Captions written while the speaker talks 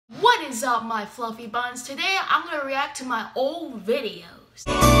is up, my fluffy buns? Today I'm gonna react to my old videos.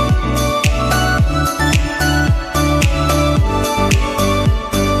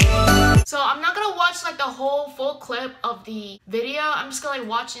 So I'm not gonna watch like the whole full clip of the video. I'm just gonna like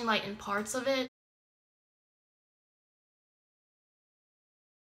watching like in parts of it.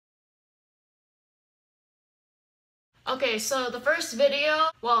 Okay, so the first video,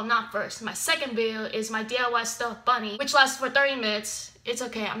 well not first, my second video is my DIY stuffed bunny, which lasts for 30 minutes. It's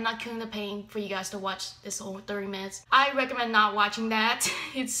okay, I'm not killing the pain for you guys to watch this whole 30 minutes. I recommend not watching that.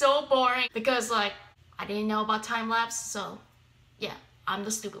 It's so boring because like, I didn't know about time-lapse, so yeah, I'm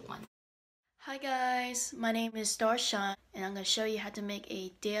the stupid one. Hi guys, my name is Darshan, and I'm gonna show you how to make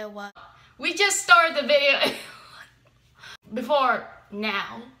a DIY. We just started the video. Before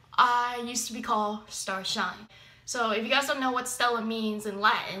now, I used to be called Starshine. So if you guys don't know what Stella means in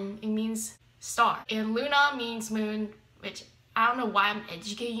Latin, it means star. And Luna means moon, which I don't know why I'm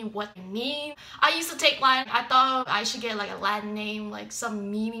educating you what it means. I used to take Latin. I thought I should get like a Latin name, like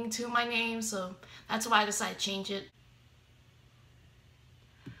some meaning to my name. So that's why I decided to change it.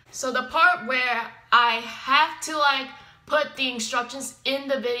 So the part where I have to like put the instructions in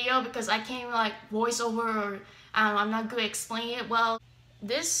the video because I can't like voice over or I'm not good at explaining it well.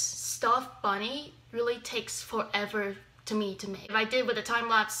 This stuffed bunny really takes forever to me to make. If I did with a time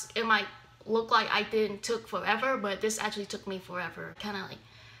lapse, it might look like I didn't took forever, but this actually took me forever. Kind of like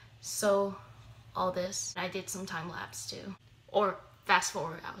sew all this. I did some time lapse too, or fast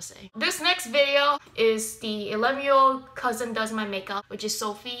forward I would say. This next video is the 11-year-old cousin does my makeup, which is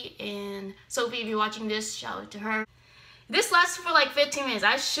Sophie. And Sophie, if you're watching this, shout out to her. This lasts for like 15 minutes.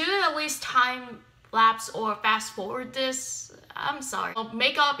 I should at least time lapse or fast forward this. I'm sorry.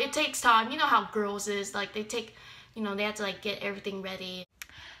 Makeup, it takes time. You know how girls is. Like they take, you know, they have to like get everything ready.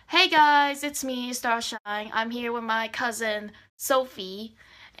 Hey guys, it's me, Starshine. I'm here with my cousin, Sophie.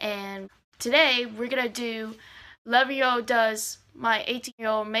 And today we're gonna do 11-year-old does my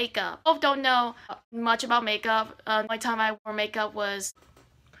 18-year-old makeup. Both don't know much about makeup. The only time I wore makeup was...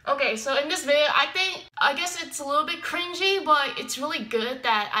 Okay, so in this video, I guess it's a little bit cringy, but it's really good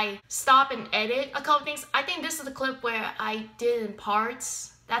that I stop and edit a couple things. I think this is the clip where I did in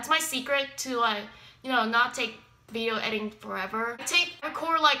parts. That's my secret to like, you know, not take video editing forever. I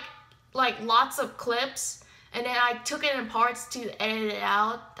record like lots of clips, and then I took it in parts to edit it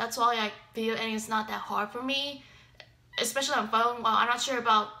out. That's why like video editing is not that hard for me, especially on phone. Well, I'm not sure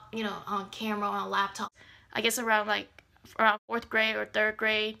about, you know, on camera or on a laptop. I guess around 4th grade or 3rd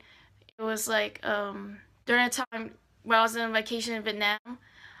grade, it was like during a time when I was on vacation in Vietnam,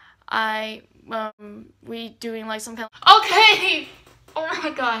 we doing like some kind of... Okay! Oh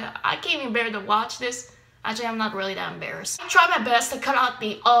my god, I can't even bear to watch this. Actually, I'm not really that embarrassed. I try my best to cut out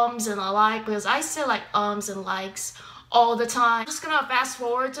the ums and the like because I say like ums and likes all the time. I'm just gonna fast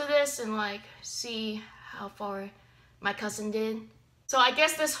forward to this and like see how far my cousin did. So I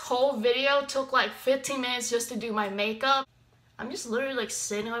guess this whole video took like 15 minutes just to do my makeup. I'm just literally like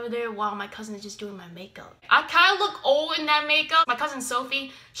sitting over there while my cousin is just doing my makeup. I kind of look old in that makeup. My cousin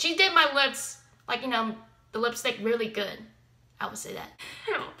Sophie, she did my lips, like, you know, the lipstick really good. I would say that.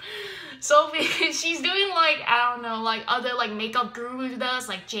 Sophie, she's doing like, I don't know, like other like makeup guru does,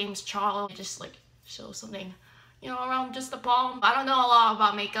 like James Charles, just like show something, you know, around just the palm. I don't know a lot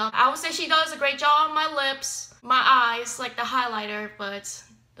about makeup. I would say she does a great job on my lips, my eyes, like the highlighter, but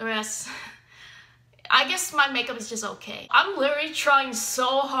the rest, I guess my makeup is just okay. I'm literally trying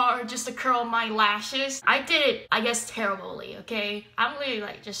so hard just to curl my lashes. I did it, I guess, terribly, okay? I'm literally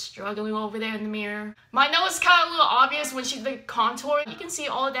like just struggling over there in the mirror. My nose is kind of a little obvious when she did contour. You can see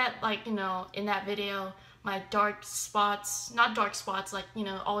all that, like, you know, in that video. My dark spots, not dark spots, like, you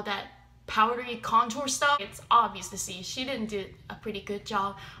know, all that powdery contour stuff. It's obvious to see. She didn't do a pretty good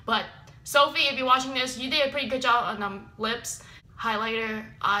job. But Sophie, if you're watching this, you did a pretty good job on lips, highlighter,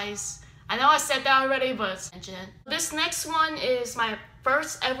 eyes. I know I said that already, but this next one is my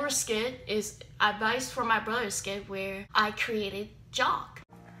first ever skit, is advice for my brother's skit where I created Jock.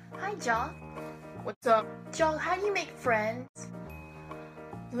 Hi Jock. What's up? Jock, how do you make friends?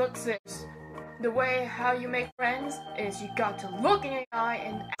 Look sis, the way how you make friends is you got to look in your eye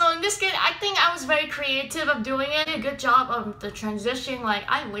and... So in this skit, I think I was very creative of doing it. I did a good job of the transition. Like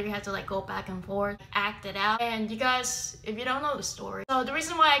I literally had to like go back and forth, act it out. And you guys, if you don't know the story. So the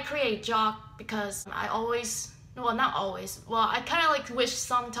reason why I create Jock, because I always, well not always, well I kind of like wish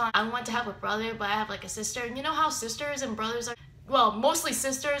sometimes I want to have a brother, but I have like a sister. And you know how sisters and brothers are, well, mostly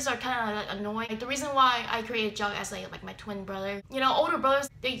sisters are kind of like annoying. Like, the reason why I created Jock as like my twin brother, you know, older brothers,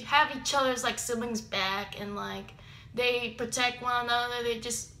 they have each other's like siblings back and like they protect one another. They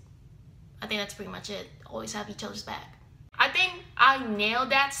just, I think that's pretty much it. Always have each other's back. I think I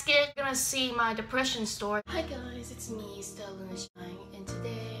nailed that skit. You're gonna see my depression story. Hi guys, it's me, Stella Shine, and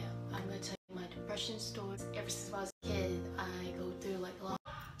today I'm gonna tell you my depression story. Ever since I was a kid, I go through like a lot.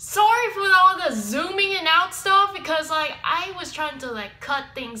 Sorry for all the zooming in out stuff because like I was trying to like cut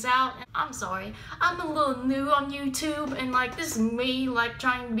things out. I'm sorry. I'm a little new on YouTube and like this is me like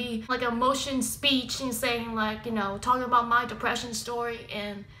trying to be like a motion speech and saying like, you know, talking about my depression story,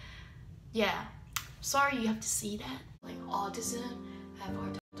 and yeah. Sorry you have to see that. Like autism, I have a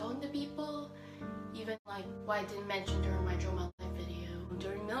hard time talking to people. Even like what I didn't mention during my Draw My Life video.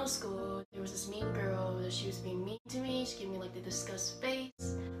 During middle school, there was this mean girl that she was being mean to me. She gave me like the disgust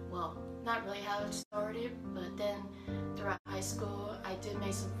face. Well, not really how it started, but then throughout high school, I did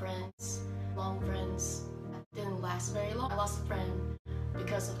make some friends, long friends. It didn't last very long. I lost a friend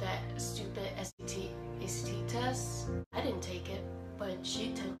because of that stupid ACT test. I didn't take it, but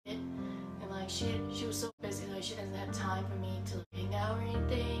she took it. And like she was so busy, like she doesn't have time for me to like, hang out or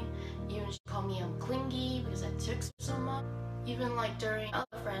anything. Even she called me clingy because I took her so much. Even like during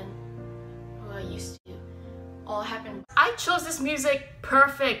other friend who I used to, all happened. I chose this music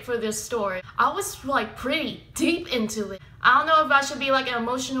perfect for this story. I was like pretty deep into it. I don't know if I should be like an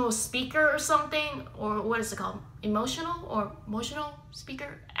emotional speaker or something, or what is it called? Emotional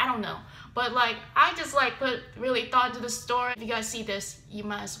speaker? I don't know. But like, I just like really thought into the story. If you guys see this, you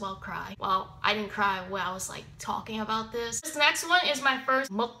might as well cry. Well, I didn't cry when I was like talking about this. This next one is my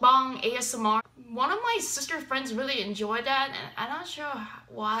first mukbang ASMR. One of my sister friends really enjoyed that, and I'm not sure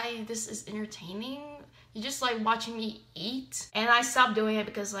why this is entertaining. You just like watching me eat, and I stopped doing it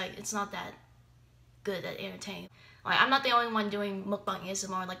because like it's not that good at entertaining. Like I'm not the only one doing mukbang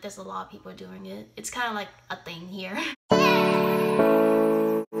ASMR. Like there's a lot of people doing it. It's kind of like a thing here.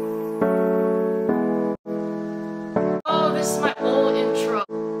 Oh, this is my old intro.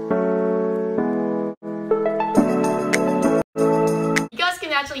 You guys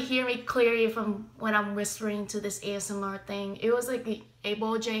can actually hear me clearly from when I'm whispering to this ASMR thing. It was like a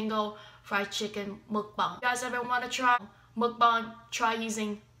Bojangles fried chicken mukbang. You guys ever want to try mukbang? Try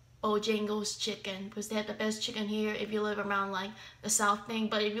using Bojangles chicken because they have the best chicken here if you live around like the south thing.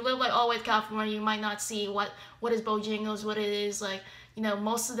 But if you live like all the way to California, you might not see what is Bojangles, what it is. Like, you know,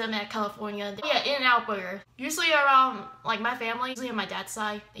 most of them at California, yeah, In-N-Out Burger. Usually around like my family, usually on my dad's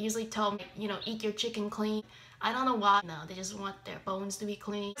side, they usually tell me, you know, eat your chicken clean. I don't know why. No, they just want their bones to be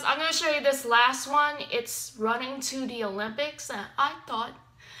clean. I'm gonna show you this last one. It's running to the Olympics, and I thought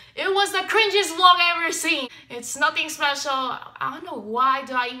it was the cringiest vlog I've ever seen. It's nothing special. I don't know why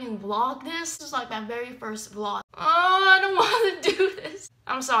do I even vlog this. This is like my very first vlog. Oh, I don't want to do this.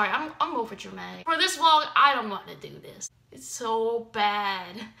 I'm sorry, I'm over dramatic. For this vlog, I don't want to do this. It's so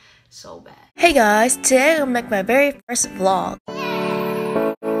bad. So bad. Hey guys, today I'm gonna make my very first vlog.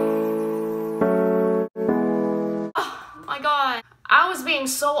 Oh my god. I was being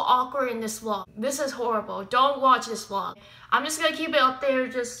so awkward in this vlog. This is horrible. Don't watch this vlog. I'm just gonna keep it up there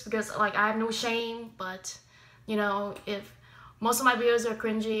just because like I have no shame, but you know, if most of my videos are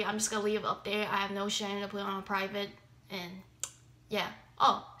cringy, I'm just gonna leave it up there. I have no shame to put it on private, and yeah.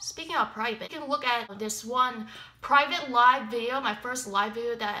 Oh, speaking of private, you can look at this one private live video, my first live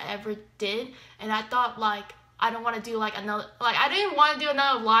video that I ever did, and I thought like I don't want to do like another, like I didn't want to do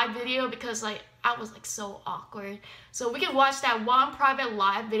another live video because like I was like so awkward. So we can watch that one private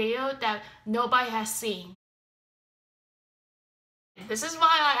live video that nobody has seen. This is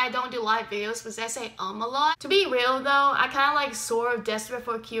why I don't do live videos, because I say a lot. To be real though, I kind of like sort of desperate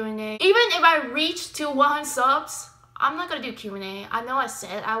for Q&A. Even if I reach to 100 subs, I'm not gonna do Q&A. I know I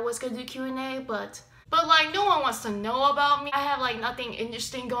said I was gonna do Q&A, but like no one wants to know about me. I have like nothing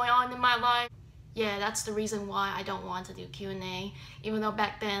interesting going on in my life. Yeah, that's the reason why I don't want to do Q&A, even though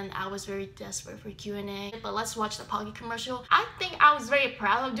back then I was very desperate for Q&A. But let's watch the Poggy commercial. I think I was very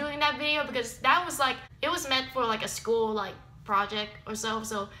proud of doing that video because that was like, it was meant for like a school like project or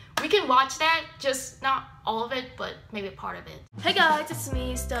so we can watch that, just not all of it, but maybe part of it. Hey guys, it's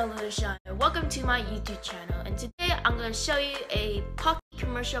me, Stella Shine. Welcome to my YouTube channel, and today I'm gonna show you a Pocky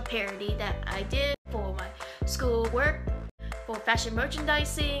commercial parody that I did for my school work, for fashion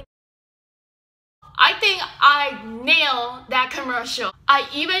merchandising. I think I nailed that commercial. I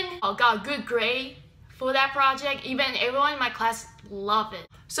even got a good grade for that project. Even everyone in my class loved it.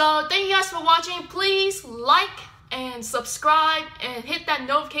 So thank you guys for watching. Please like and subscribe and hit that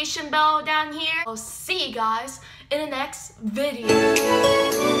notification bell down here. I'll see you guys in the next video.